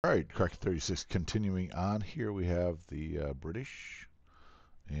All right, crockett36 continuing on here. We have the British,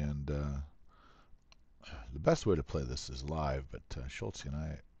 and the best way to play this is live, but Shultzie and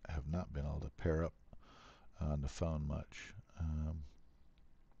I have not been able to pair up on the phone much.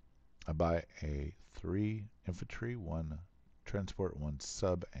 I buy a 3 infantry, 1 transport, 1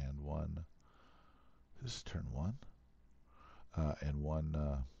 sub, and 1. This is turn 1, and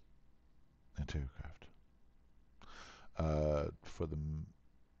 1 anti-aircraft. For the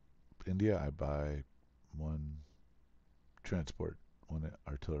India, I buy 1 transport, 1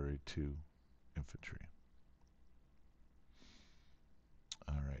 artillery, 2 infantry.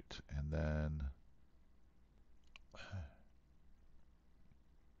 All right, and then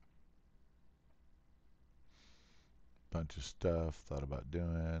bunch of stuff thought about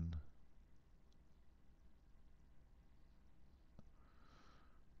doing.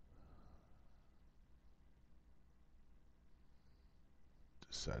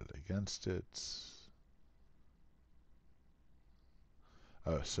 Decided against it.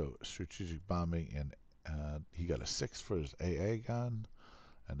 So strategic bombing, and he got a 6 for his AA gun,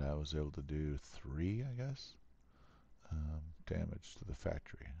 and I was able to do 3, I guess. Damage to the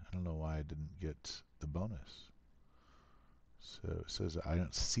factory. I don't know why I didn't get the bonus. So it says I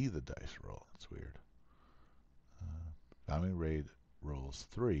don't see the dice roll. It's weird. Bombing raid rolls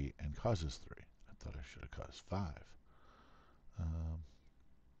 3 and causes 3. I thought I should have caused 5.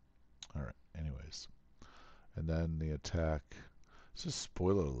 All right. Anyways, and then the attack. This is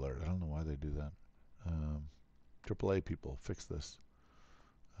spoiler alert. I don't know why they do that. AAA people, fix this.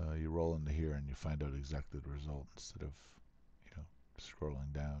 You roll into here and you find out exactly the result instead of,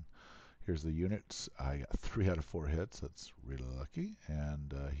 scrolling down. Here's the units. I got 3 out of 4 hits. That's really lucky.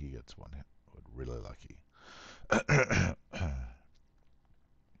 And he gets 1 hit. Really lucky.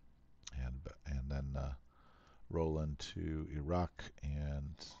 and then roll into Iraq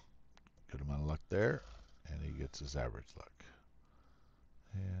and good amount of luck there. And he gets his average luck.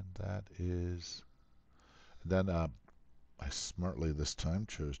 And that is. Then I smartly this time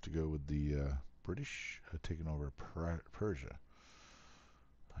chose to go with the British taking over Persia.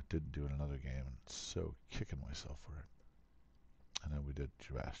 I didn't do it in another game, and so kicking myself for it. And then we did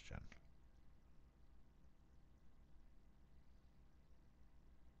Sebastian.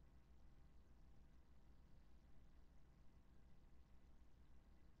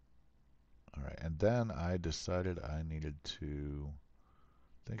 All right, and then I decided I needed to.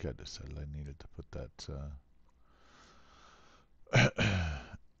 I think I decided I needed to put that.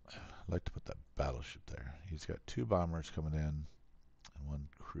 I'd like to put that battleship there. He's got 2 bombers coming in and 1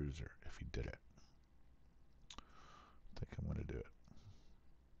 cruiser. If he did it, I think I'm going to do it.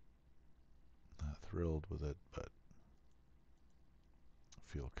 Not thrilled with it, but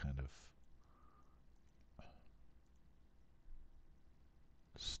feel kind of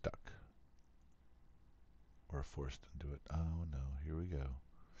stuck or forced into it. Oh no, here we go.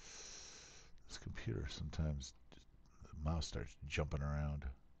 This computer sometimes the mouse starts jumping around.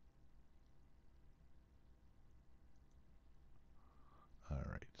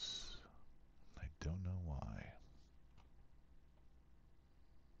 Alright. I don't know why.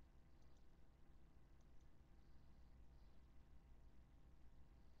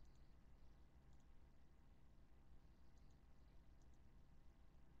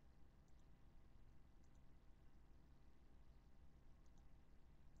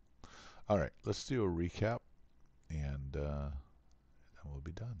 Alright, let's do a recap and then we'll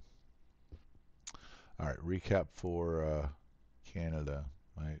be done. Alright, recap for Canada.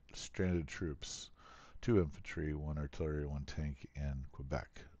 My stranded troops. 2 infantry, 1 artillery, 1 tank in Quebec.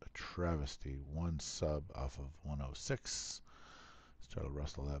 A travesty. 1 sub off of 106. Let's try to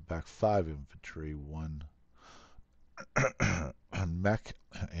rustle that back. 5 infantry, 1 mech,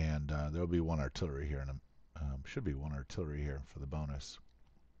 and there'll be 1 artillery here, and should be 1 artillery here for the bonus.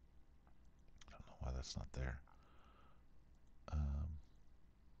 I don't know why that's not there.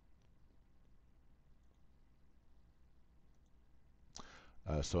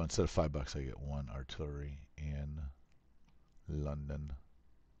 So instead of $5, I get 1 artillery in London.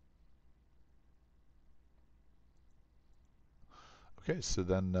 Okay, so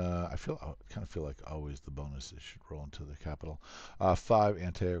then I kind of feel like always the bonuses should roll into the capital. 5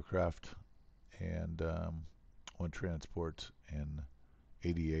 anti-aircraft and 1 transport in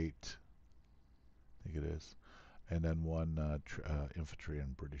 88, I think it is, and then 1 infantry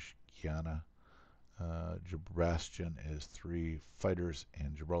in British Guiana. Sebastian is 3 fighters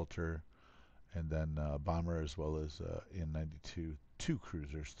in Gibraltar, and then bomber, as well as in 92, 2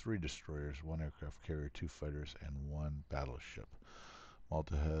 cruisers, 3 destroyers, 1 aircraft carrier, 2 fighters, and 1 battleship.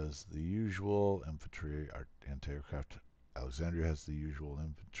 Malta has the usual infantry, anti-aircraft, Alexandria has the usual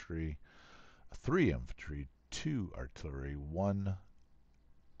infantry, 3 infantry, 2 artillery, 1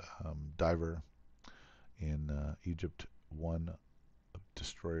 diver. In Egypt, 1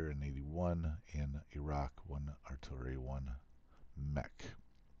 destroyer in 81. In Iraq, 1 artillery, 1 mech.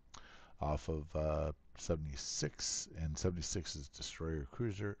 Off of 76, and 76 is destroyer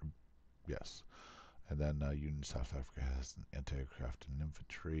cruiser. Yes. And then Union South Africa has an anti-aircraft and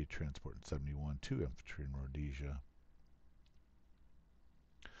infantry, transport in 71, 2 infantry in Rhodesia.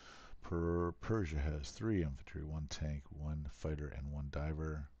 Persia has 3 infantry, 1 tank, 1 fighter, and 1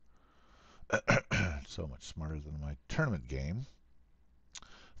 diver. So much smarter than my tournament game.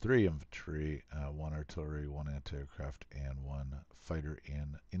 3 infantry, 1 artillery, 1 anti-aircraft, and 1 fighter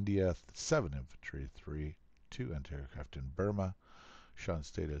in India. 7 infantry, 2 anti-aircraft in Burma. Shan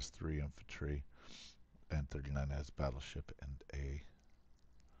State has 3 infantry, and 39 has battleship and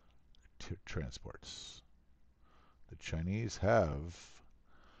transports. The Chinese have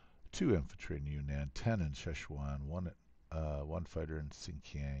 2 infantry in Yunnan, 10 in Sichuan, 1 fighter in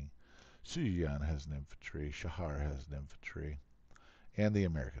Xinjiang. Sujian has an infantry, Shahar has an infantry, and the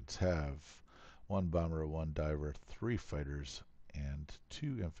Americans have 1 bomber, 1 diver, 3 fighters, and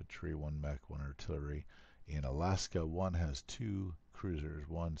 2 infantry, 1 mech, 1 artillery. In Alaska, 1 has 2 cruisers,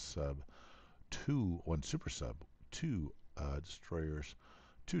 1 sub, 1 super sub, 2 destroyers,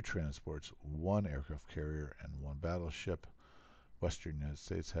 2 transports, 1 aircraft carrier, and 1 battleship. Western United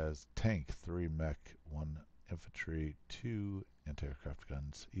States has tank, 3 mech, 1 infantry, 2 anti-aircraft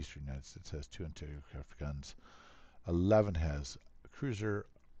guns. Eastern United States has 2 anti-aircraft guns. 11 has cruiser,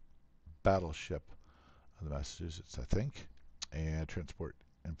 battleship, the Massachusetts, I think, and transport,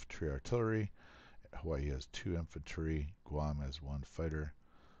 infantry, artillery. Hawaii has 2 infantry. Guam has 1 fighter,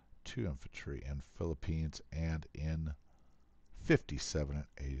 2 infantry in Philippines, and in 57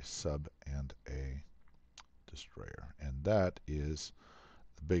 a sub and a destroyer. And that is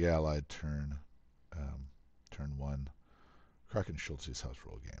the Big Allied turn 1 Crockett and Schultze's house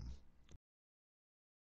rule game.